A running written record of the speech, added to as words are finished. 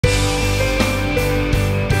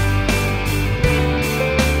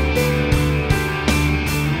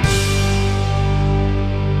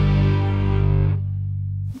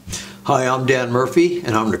Hi, I'm Dan Murphy,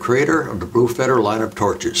 and I'm the creator of the Blue Feather line of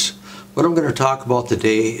torches. What I'm going to talk about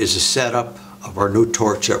today is the setup of our new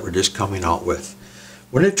torch that we're just coming out with.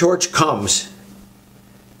 When the torch comes,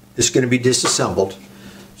 it's going to be disassembled.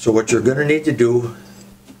 So what you're going to need to do,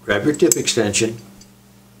 grab your tip extension,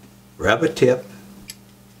 grab a tip,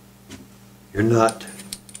 your nut,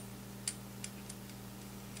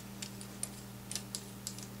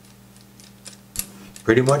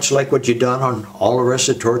 pretty much like what you've done on all the rest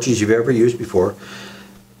of the torches you've ever used before.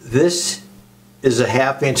 This is a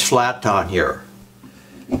 1/2 inch flat on here.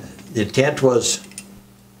 The intent was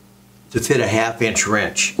to fit a 1/2 inch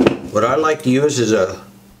wrench. What I like to use is a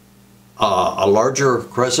larger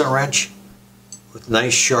crescent wrench with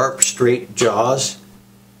nice sharp straight jaws,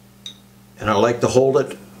 and I like to hold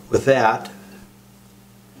it with that,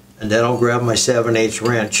 and then I'll grab my 7/8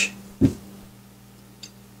 wrench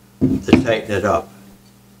to tighten it up.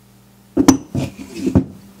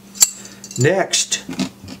 Next,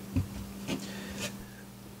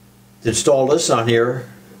 to install this on here,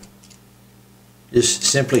 just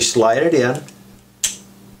simply slide it in.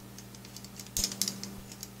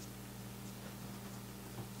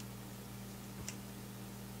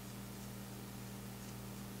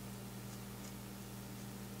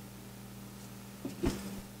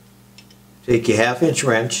 Take your 1/2 inch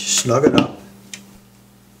wrench, snug it up.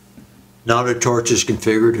 Now the torch is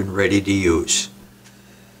configured and ready to use.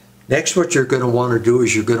 Next, what you're going to want to do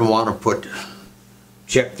is you're going to want to put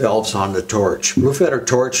check valves on the torch. Blue Feather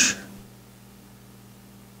torch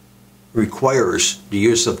requires the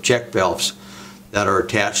use of check valves that are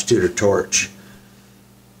attached to the torch.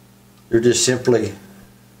 They're just simply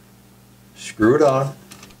screwed on.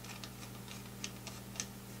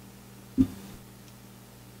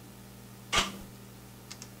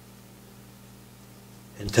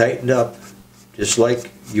 And tightened up just like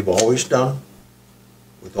you've always done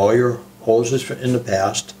with all your hoses in the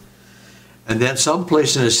past. And then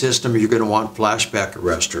someplace in the system you're going to want flashback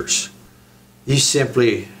arresters. This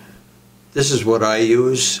is what I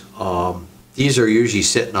use. These are usually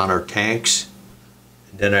sitting on our tanks.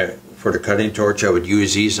 And then for the cutting torch, I would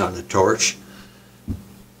use these on the torch.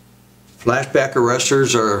 Flashback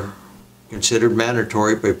arresters are considered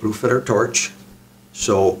mandatory by Blue Feather torch.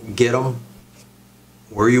 So get them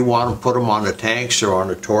where you want them, put them on the tanks or on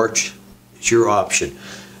the torch. It's your option.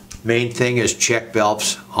 Main thing is check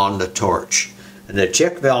valves on the torch. And the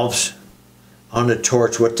check valves on the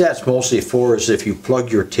torch, what that's mostly for is if you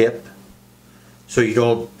plug your tip so you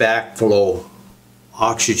don't backflow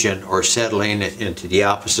oxygen or acetylene into the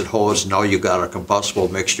opposite hose. Now you've got a combustible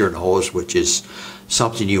mixture in the hose, which is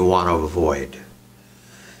something you want to avoid.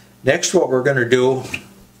 Next, what we're going to do,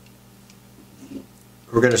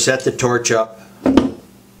 we're going to set the torch up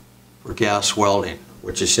for gas welding,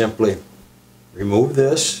 which is simply remove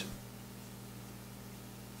this,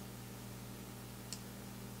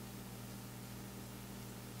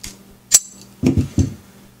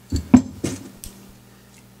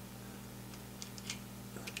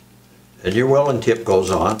 and your welding tip goes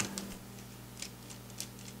on.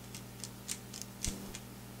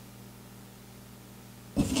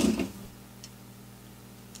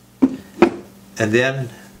 And then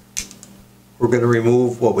we're going to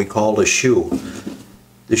remove what we call the shoe.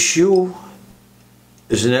 The shoe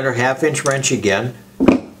is another 1/2 inch wrench again.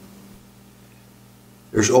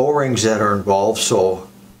 There's O-rings that are involved, so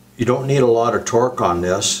you don't need a lot of torque on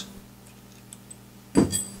this.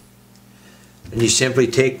 And you simply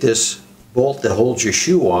take this bolt that holds your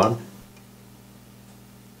shoe on,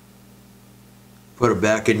 put it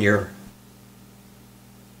back in your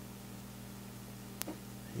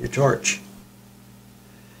torch.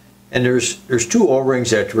 And there's 2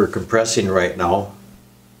 O-rings that we're compressing right now.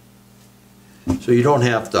 So you don't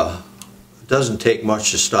have to, it doesn't take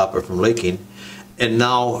much to stop it from leaking. And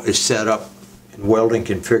now it's set up in welding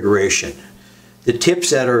configuration. The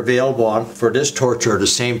tips that are available for this torch are the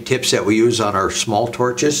same tips that we use on our small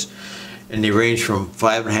torches, and they range from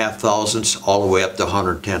 5.5 thousandths all the way up to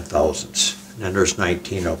 110 thousandths. And then there's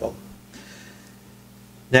 19 of them.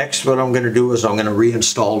 Next, what I'm going to do is I'm going to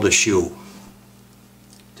reinstall the shoe.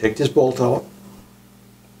 Take this bolt out.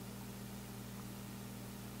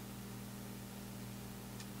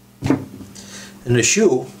 In the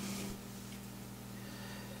shoe,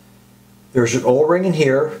 there's an O-ring in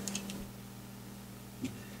here.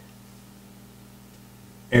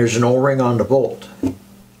 There's an O-ring on the bolt.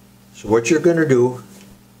 So what you're going to do,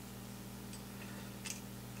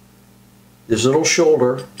 this little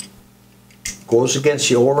shoulder goes against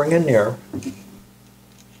the O-ring in there.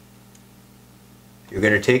 You're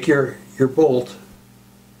going to take your bolt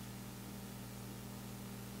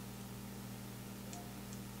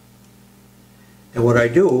And what I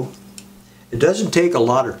do, it doesn't take a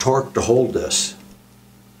lot of torque to hold this.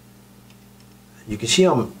 You can see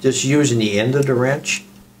I'm just using the end of the wrench,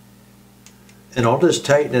 and I'll just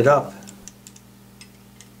tighten it up.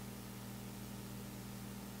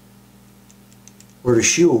 Where the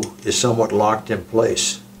shoe is somewhat locked in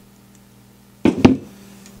place.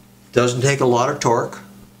 Doesn't take a lot of torque,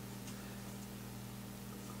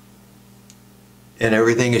 and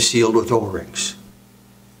everything is sealed with O-rings.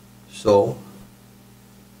 So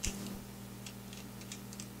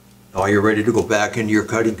now you're ready to go back into your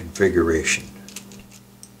cutting configuration.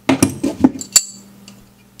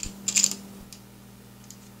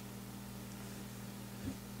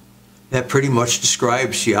 That pretty much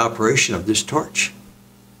describes the operation of this torch.